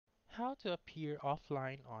how to appear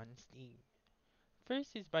offline on Steam.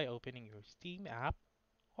 First is by opening your Steam app,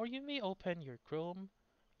 or you may open your Chrome,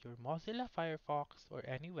 your Mozilla Firefox, or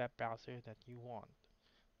any web browser that you want.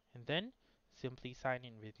 And then simply sign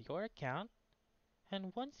in with your account.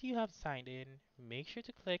 And once you have signed in, make sure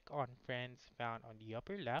to click on Friends found on the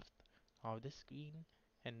upper left of the screen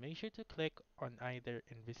and make sure to click on either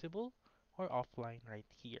Invisible or Offline right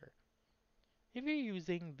here. If you're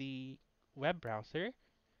using the web browser,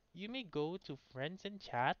 you may go to Friends and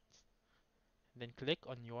Chats, then click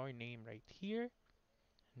on your name right here,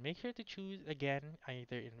 and make sure to choose again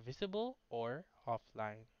either Invisible or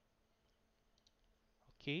Offline.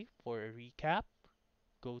 Okay, for a recap,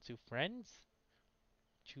 go to Friends,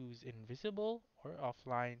 choose Invisible or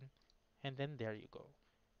Offline, and then there you go.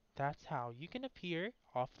 That's how you can appear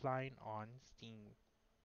offline on Steam.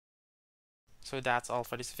 So that's all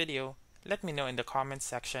for this video. Let me know in the comments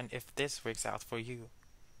section if this works out for you.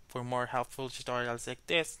 For more helpful tutorials like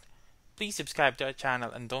this, please subscribe to our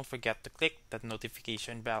channel and don't forget to click that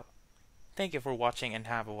notification bell. Thank you for watching and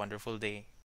have a wonderful day.